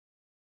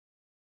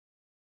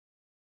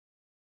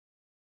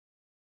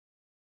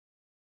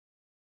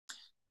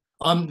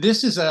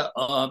This is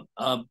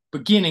a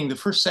beginning, the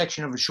first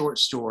section of a short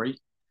story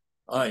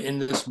in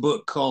this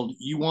book called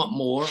You Want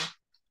More.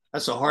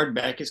 That's a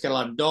hardback. It's got a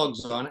lot of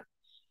dogs on it.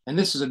 And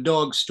this is a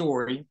dog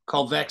story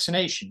called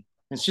Vaccination.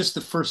 It's just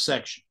the first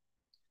section.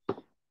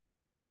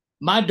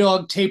 My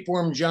dog,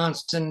 Tapeworm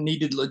Johnson,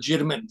 needed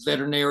legitimate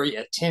veterinary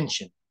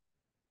attention.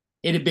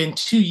 It had been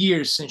 2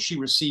 years since she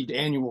received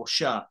annual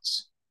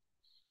shots.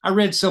 I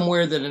read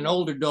somewhere that an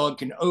older dog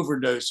can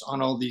overdose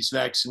on all these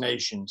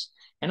vaccinations.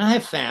 And I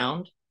have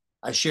found,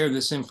 I share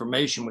this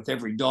information with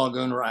every dog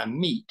owner I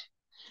meet,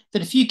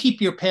 that if you keep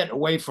your pet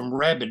away from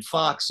rabid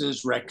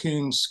foxes,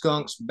 raccoons,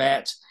 skunks,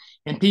 bats,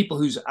 and people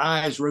whose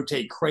eyes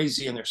rotate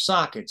crazy in their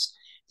sockets,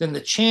 then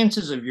the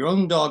chances of your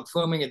own dog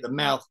foaming at the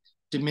mouth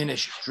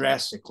diminish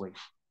drastically.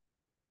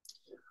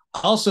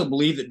 I also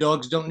believe that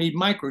dogs don't need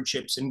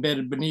microchips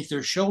embedded beneath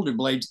their shoulder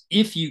blades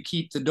if you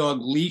keep the dog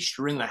leashed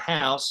or in the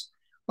house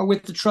or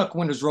with the truck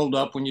windows rolled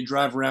up when you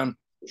drive around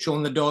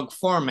showing the dog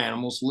farm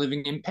animals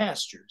living in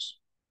pastures.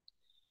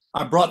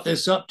 I brought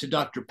this up to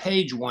Dr.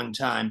 Page one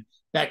time,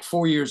 back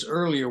 4 years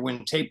earlier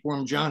when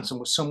Tapeworm Johnson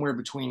was somewhere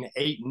between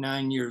 8 and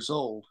 9 years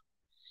old.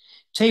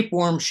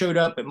 Tapeworm showed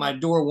up at my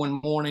door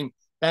one morning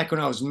back when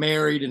I was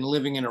married and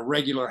living in a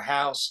regular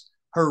house,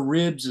 her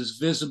ribs as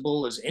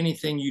visible as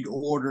anything you'd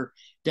order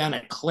down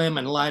at Clem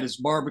and Lyda's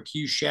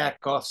barbecue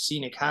shack off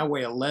Scenic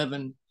Highway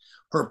 11,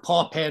 her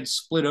paw pads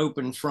split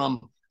open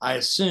from, I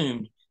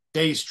assumed,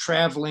 days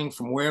traveling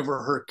from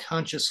wherever her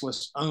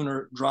conscienceless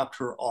owner dropped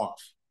her off.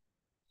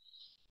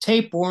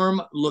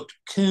 Tapeworm looked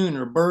coon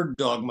or bird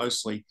dog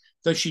mostly,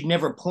 though she'd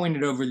never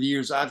pointed over the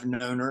years I've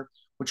known her,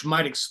 which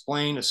might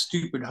explain a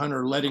stupid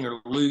hunter letting her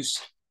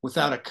loose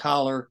without a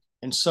collar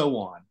and so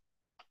on.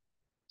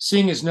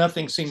 Seeing as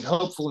nothing seemed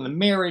hopeful in the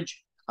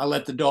marriage, I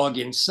let the dog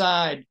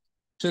inside,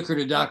 took her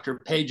to Dr.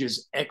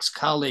 Page's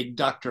ex-colleague,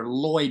 Dr.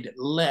 Lloyd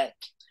Leck,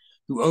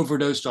 who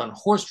overdosed on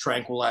horse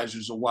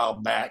tranquilizers a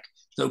while back,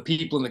 though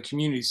people in the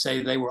community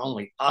say they were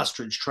only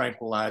ostrich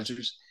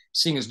tranquilizers,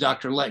 seeing as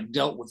Dr. Leck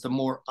dealt with the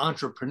more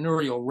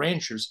entrepreneurial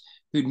ranchers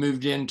who'd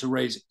moved in to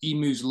raise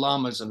emus,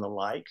 llamas, and the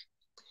like.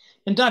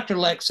 And Dr.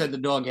 Leck said the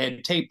dog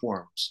had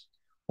tapeworms.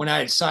 When I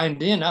had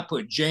signed in, I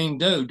put Jane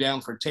Doe down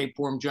for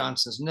Tapeworm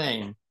Johnson's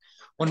name.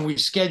 When we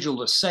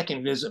scheduled a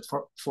second visit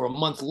for a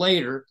month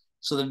later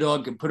so the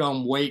dog could put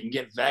on weight and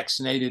get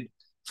vaccinated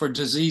for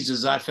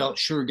diseases I felt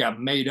sure got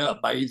made up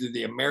by either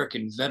the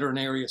American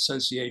Veterinary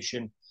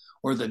Association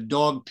or the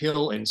dog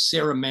pill and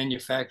serum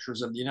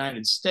manufacturers of the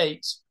United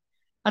States,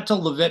 I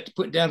told the vet to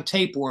put down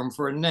Tapeworm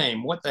for a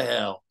name. What the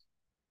hell?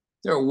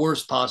 There are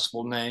worse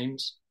possible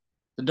names.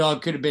 The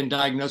dog could have been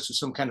diagnosed with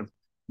some kind of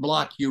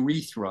blocked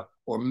urethra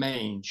or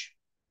mange.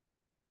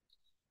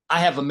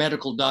 I have a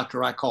medical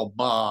doctor I call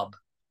Bob.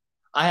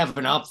 I have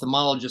an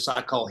ophthalmologist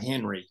I call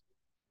Henry.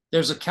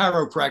 There's a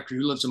chiropractor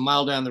who lives a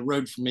mile down the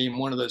road from me in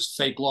one of those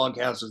fake log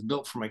houses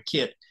built from a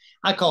kit.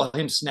 I call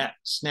him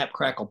Snap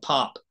Crackle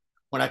Pop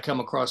when I come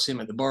across him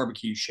at the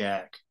barbecue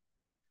shack.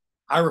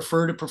 I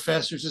refer to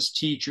professors as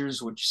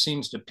teachers, which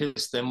seems to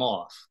piss them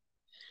off.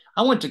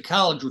 I went to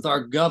college with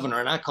our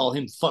governor, and I call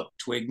him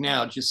Fucktwig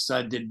now, just as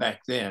I did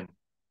back then.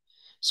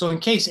 So in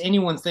case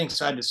anyone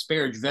thinks I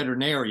disparage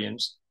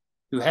veterinarians,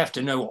 who have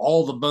to know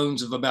all the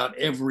bones of about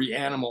every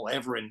animal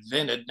ever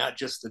invented, not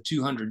just the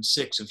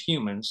 206 of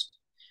humans,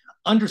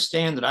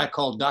 understand that I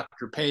called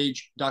Dr.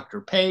 Page,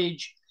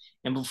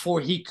 and before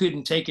he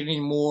couldn't take it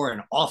anymore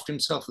and offed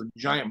himself with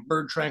giant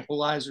bird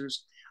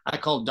tranquilizers, I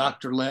called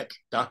Dr. Leck,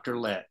 Dr.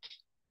 Leck.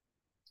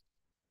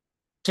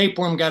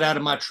 Tapeworm got out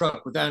of my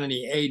truck without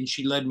any aid, and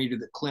she led me to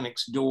the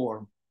clinic's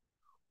door.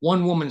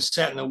 One woman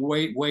sat in the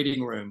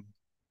waiting room.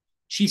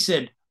 She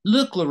said,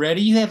 "Look,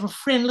 Loretta, you have a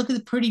friend. Look at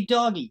the pretty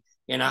doggy,"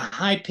 in a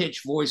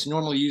high-pitched voice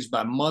normally used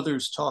by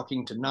mothers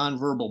talking to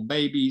nonverbal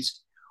babies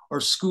or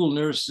school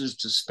nurses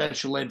to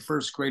special ed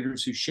first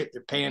graders who shit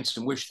their pants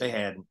and wish they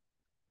hadn't.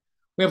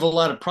 We have a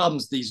lot of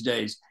problems these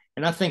days,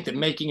 and I think that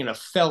making it a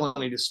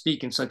felony to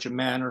speak in such a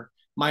manner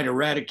might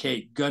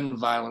eradicate gun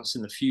violence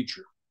in the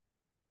future.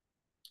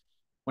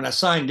 When I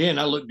signed in,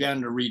 I looked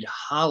down to read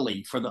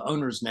Holly for the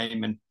owner's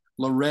name and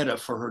Loretta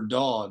for her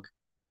dog.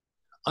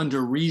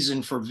 Under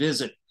reason for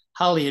visit,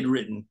 Holly had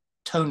written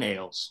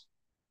toenails.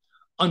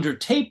 Under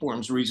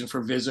Tapeworm's reason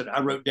for visit,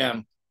 I wrote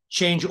down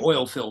change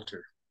oil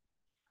filter.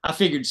 I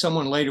figured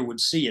someone later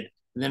would see it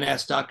and then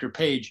ask Dr.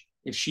 Page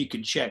if she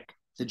could check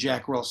the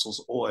Jack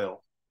Russell's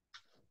oil.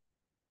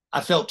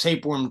 I felt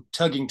Tapeworm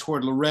tugging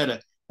toward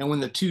Loretta, and when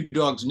the two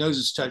dogs'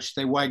 noses touched,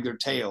 they wagged their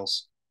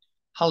tails.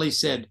 Holly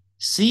said,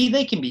 "See,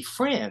 they can be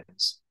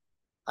friends."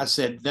 I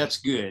said, "That's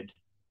good."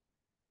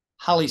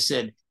 Holly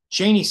said,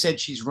 "Janie said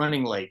she's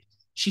running late.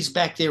 She's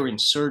back there in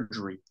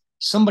surgery.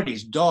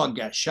 Somebody's dog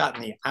got shot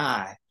in the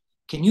eye.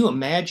 Can you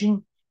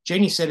imagine?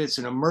 Janie said it's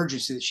an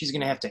emergency that she's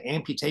going to have to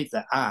amputate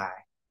the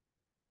eye."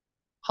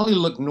 Holly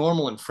looked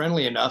normal and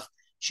friendly enough.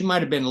 She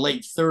might have been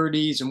late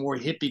 30s and wore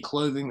hippie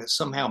clothing that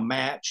somehow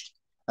matched,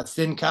 a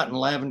thin cotton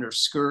lavender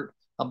skirt,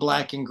 a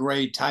black and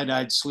gray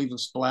tie-dyed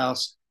sleeveless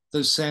blouse,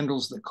 those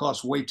sandals that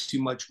cost way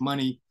too much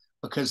money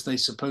because they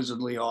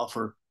supposedly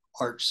offer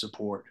arch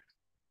support.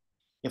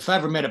 If I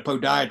ever met a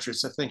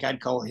podiatrist, I think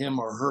I'd call him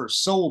or her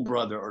soul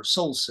brother or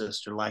soul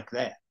sister like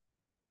that.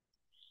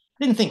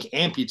 I didn't think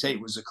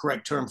amputate was the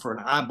correct term for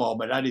an eyeball,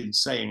 but I didn't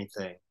say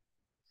anything.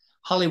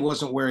 Holly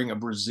wasn't wearing a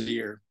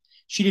brassiere.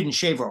 She didn't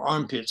shave her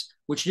armpits,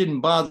 which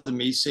didn't bother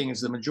me, seeing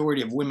as the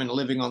majority of women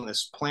living on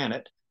this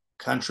planet,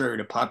 contrary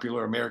to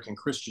popular American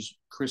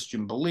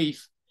Christian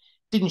belief,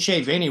 didn't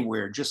shave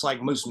anywhere, just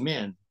like most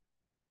men.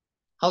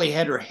 Holly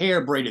had her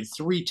hair braided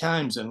 3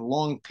 times in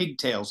long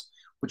pigtails,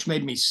 which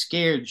made me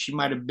scared she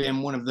might have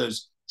been one of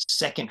those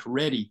second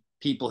ready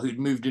people who'd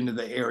moved into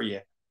the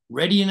area,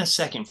 ready in a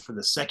second for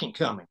the second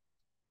coming.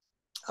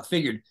 I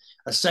figured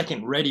a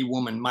second ready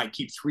woman might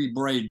keep 3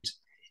 braids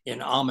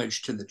in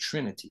homage to the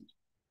Trinity.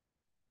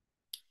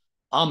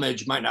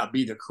 Homage might not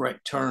be the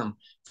correct term.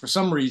 For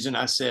some reason,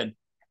 I said,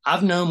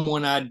 I've known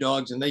one-eyed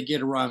dogs and they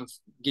get around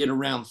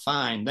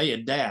fine. They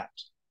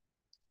adapt.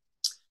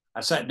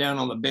 I sat down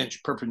on the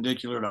bench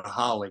perpendicular to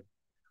Holly.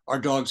 Our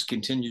dogs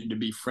continued to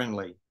be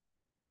friendly.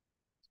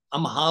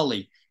 I'm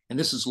Holly, and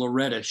this is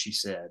Loretta, she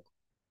said.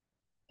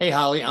 Hey,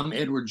 Holly, I'm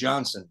Edward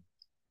Johnson.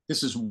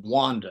 This is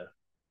Wanda.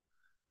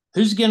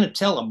 Who's going to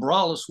tell a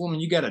braless woman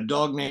you got a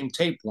dog named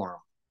Tapeworm?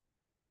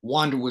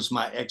 Wanda was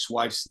my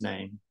ex-wife's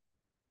name.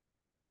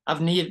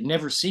 I've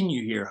never seen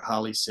you here,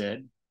 Holly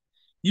said.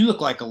 You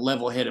look like a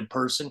level-headed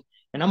person,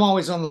 and I'm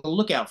always on the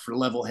lookout for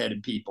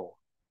level-headed people.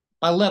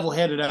 By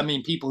level-headed, I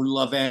mean people who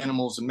love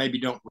animals and maybe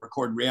don't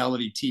record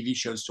reality TV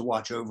shows to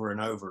watch over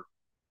and over.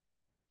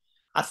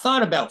 I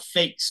thought about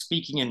fake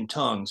speaking in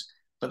tongues,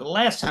 but the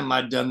last time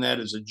I'd done that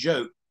as a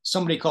joke,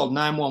 somebody called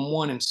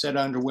 911 and said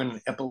I underwent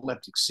an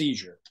epileptic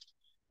seizure.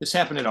 This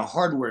happened at a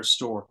hardware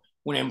store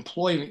when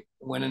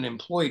an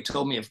employee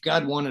told me if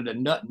God wanted a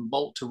nut and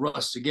bolt to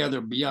rust together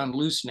beyond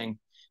loosening,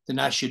 then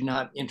I should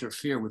not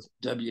interfere with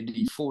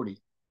WD-40.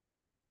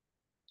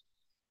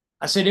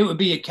 I said it would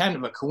be a kind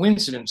of a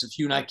coincidence if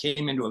you and I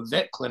came into a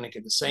vet clinic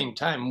at the same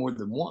time more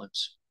than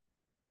once.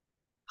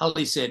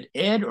 Holly said,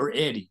 Ed or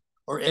Eddie,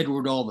 or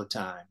Edward all the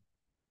time?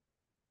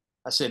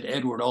 I said,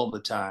 Edward all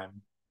the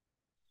time.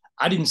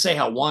 I didn't say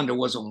how Wanda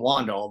wasn't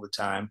Wanda all the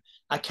time.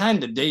 I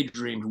kind of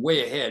daydreamed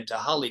way ahead to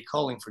Holly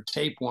calling for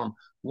Tapeworm,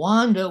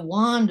 Wanda,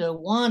 Wanda,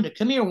 Wanda,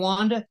 come here,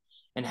 Wanda,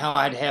 and how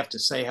I'd have to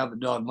say how the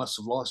dog must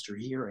have lost her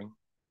hearing.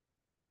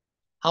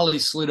 Holly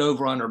slid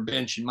over on her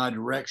bench in my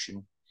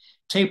direction.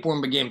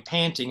 Tapeworm began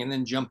panting and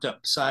then jumped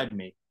up beside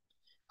me.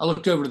 I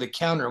looked over to the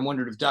counter and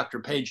wondered if Dr.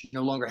 Page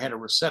no longer had a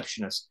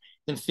receptionist,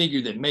 then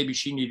figured that maybe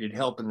she needed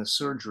help in the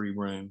surgery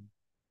room.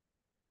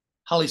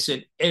 Holly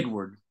said,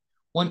 Edward,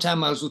 one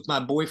time I was with my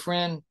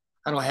boyfriend.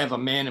 I don't have a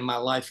man in my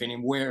life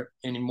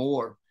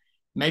anymore,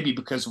 maybe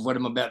because of what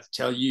I'm about to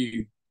tell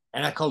you.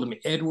 And I called him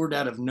Edward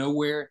out of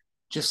nowhere,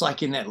 just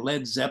like in that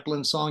Led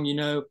Zeppelin song, you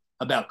know,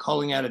 about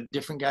calling out a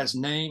different guy's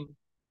name.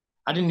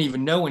 I didn't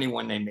even know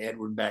anyone named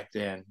Edward back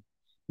then.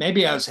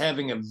 Maybe I was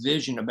having a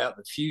vision about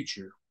the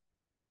future.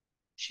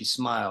 She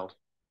smiled.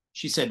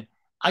 She said,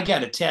 I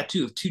got a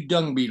tattoo of 2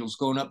 dung beetles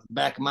going up the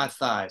back of my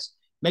thighs.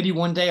 Maybe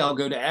one day I'll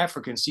go to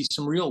Africa and see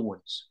some real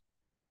ones.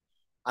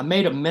 I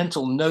made a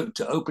mental note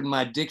to open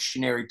my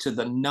dictionary to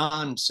the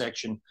non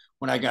section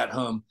when I got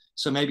home,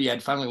 so maybe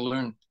I'd finally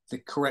learn the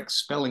correct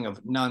spelling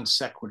of non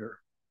sequitur.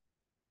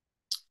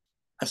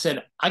 I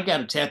said, I got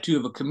a tattoo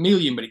of a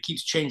chameleon, but it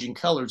keeps changing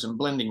colors and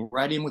blending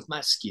right in with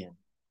my skin.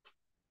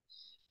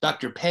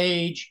 Dr.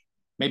 Page,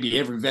 maybe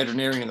every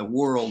veterinarian in the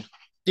world,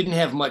 didn't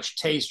have much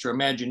taste or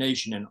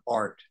imagination in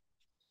art.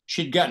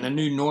 She'd gotten a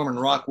new Norman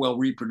Rockwell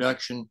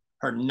reproduction,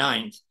 her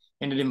 9th,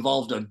 and it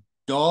involved a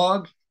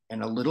dog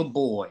and a little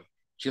boy,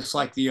 just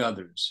like the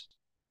others.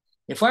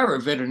 If I were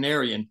a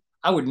veterinarian,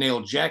 I would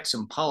nail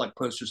Jackson Pollock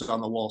posters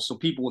on the wall so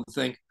people would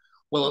think,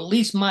 well, at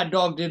least my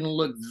dog didn't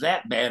look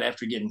that bad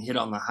after getting hit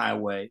on the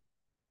highway.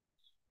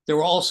 There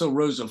were also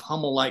rows of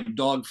Hummel-like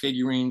dog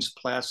figurines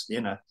placed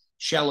in a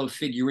shallow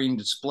figurine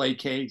display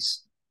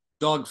case,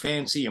 Dog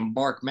Fancy and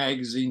Bark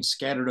magazines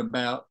scattered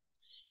about,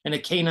 and a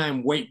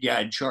canine weight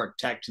guide chart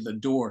tacked to the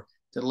door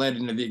that led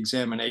into the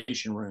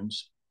examination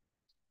rooms.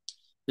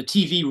 The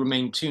TV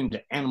remained tuned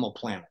to Animal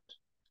Planet.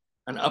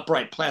 An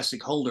upright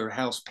plastic holder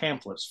housed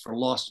pamphlets for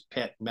lost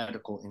pet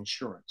medical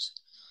insurance.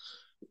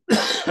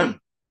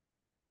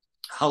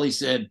 Holly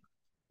said,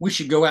 we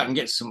should go out and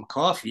get some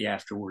coffee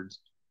afterwards.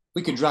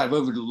 We could drive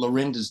over to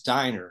Lorinda's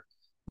diner.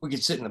 We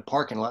could sit in the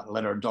parking lot and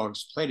let our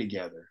dogs play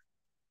together.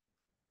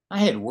 I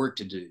had work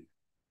to do.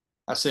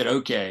 I said,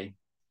 okay.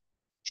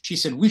 She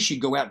said, we should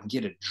go out and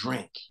get a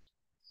drink.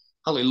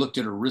 Holly looked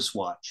at her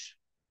wristwatch.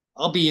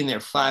 I'll be in there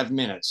 5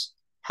 minutes.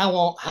 How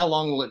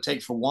long will it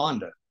take for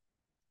Wanda?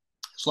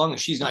 As long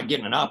as she's not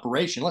getting an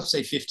operation, let's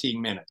say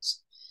 15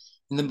 minutes.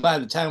 And then by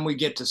the time we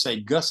get to, say,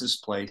 Gus's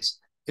place,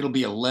 it'll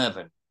be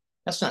 11.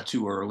 That's not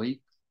too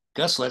early.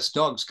 Gus lets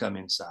dogs come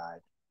inside.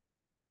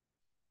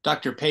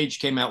 Dr. Page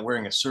came out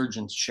wearing a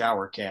surgeon's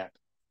shower cap.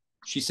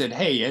 She said,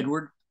 hey,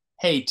 Edward.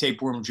 Hey,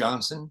 Tapeworm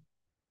Johnson.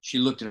 She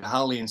looked at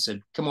Holly and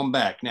said, come on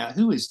back. Now,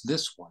 who is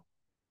this one?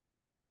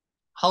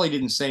 Holly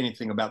didn't say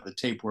anything about the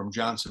Tapeworm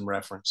Johnson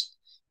reference.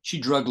 She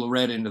dragged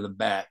Loretta into the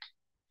back.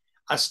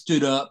 I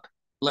stood up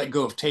let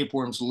go of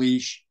Tapeworm's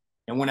leash,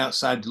 and went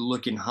outside to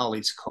look in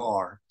Holly's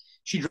car.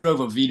 She drove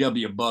a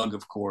VW Bug,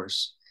 of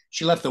course.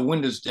 She left the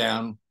windows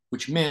down,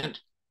 which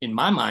meant, in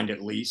my mind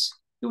at least,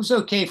 it was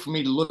okay for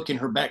me to look in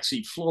her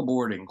backseat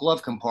floorboard and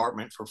glove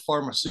compartment for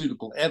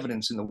pharmaceutical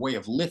evidence in the way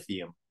of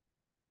lithium.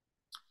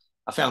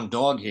 I found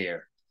dog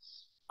hair.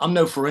 I'm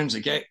no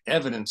forensic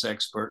evidence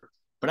expert,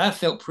 but I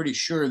felt pretty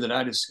sure that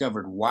I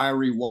discovered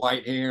wiry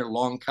white hair,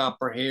 long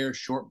copper hair,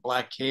 short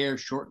black hair,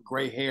 short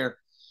gray hair,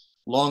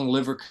 long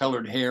liver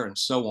colored hair, and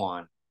so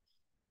on.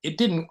 It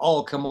didn't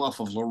all come off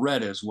of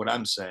Loretta, is what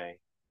I'm saying.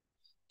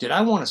 Did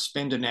I want to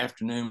spend an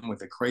afternoon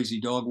with a crazy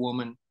dog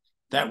woman?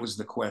 That was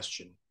the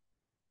question.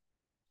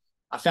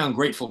 I found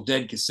Grateful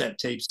Dead cassette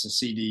tapes and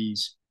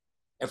CDs.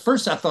 At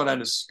first, I thought I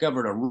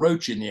discovered a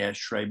roach in the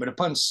ashtray, but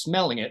upon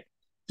smelling it,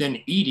 then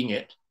eating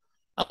it,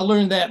 I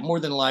learned that more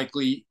than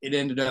likely it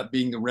ended up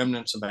being the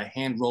remnants of a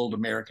hand-rolled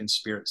American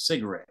Spirit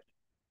cigarette.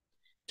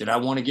 Did I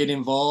want to get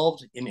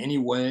involved in any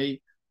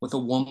way with a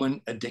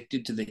woman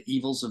addicted to the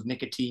evils of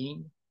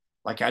nicotine?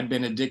 Like I'd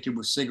been addicted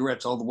with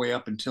cigarettes all the way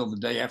up until the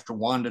day after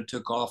Wanda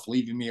took off,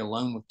 leaving me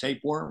alone with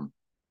Tapeworm?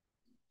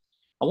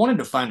 I wanted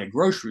to find a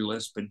grocery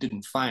list, but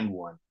didn't find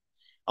one.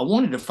 I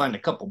wanted to find a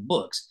couple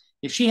books.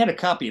 If she had a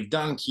copy of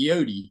Don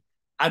Quixote,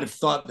 I'd have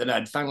thought that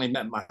I'd finally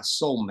met my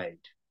soulmate.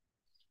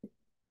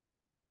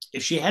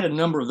 If she had a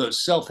number of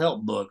those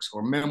self-help books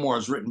or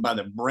memoirs written by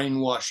the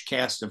brainwashed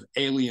cast of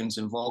aliens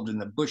involved in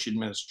the Bush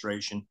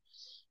administration,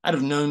 I'd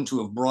have known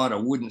to have brought a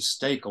wooden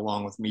stake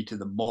along with me to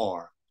the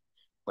bar.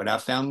 But I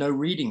found no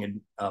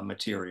reading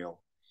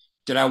material.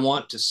 Did I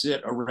want to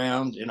sit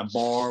around in a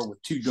bar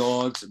with two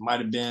dogs that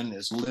might have been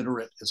as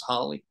literate as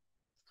Holly?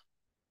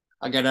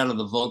 I got out of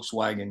the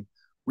Volkswagen,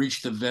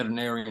 reached the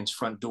veterinarian's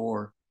front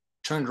door,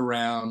 turned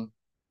around,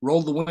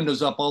 rolled the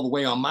windows up all the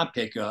way on my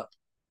pickup,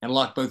 and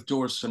locked both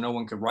doors so no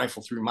one could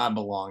rifle through my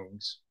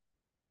belongings.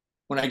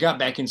 When I got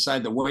back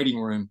inside the waiting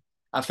room,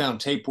 I found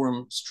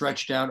Tapeworm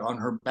stretched out on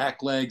her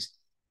back legs,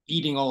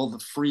 eating all the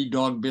free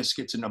dog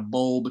biscuits in a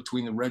bowl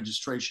between the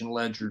registration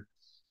ledger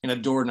and a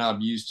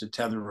doorknob used to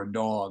tether a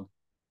dog.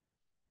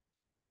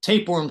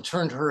 Tapeworm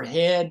turned her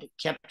head,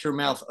 kept her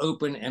mouth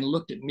open, and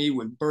looked at me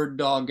with bird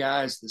dog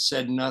eyes that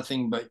said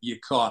nothing but, "You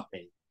caught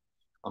me.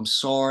 I'm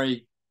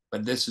sorry,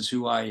 but this is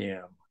who I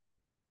am."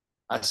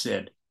 I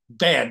said,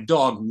 "Bad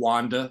dog,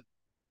 Wanda."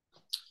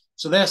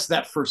 So that's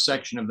that first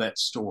section of that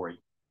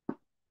story.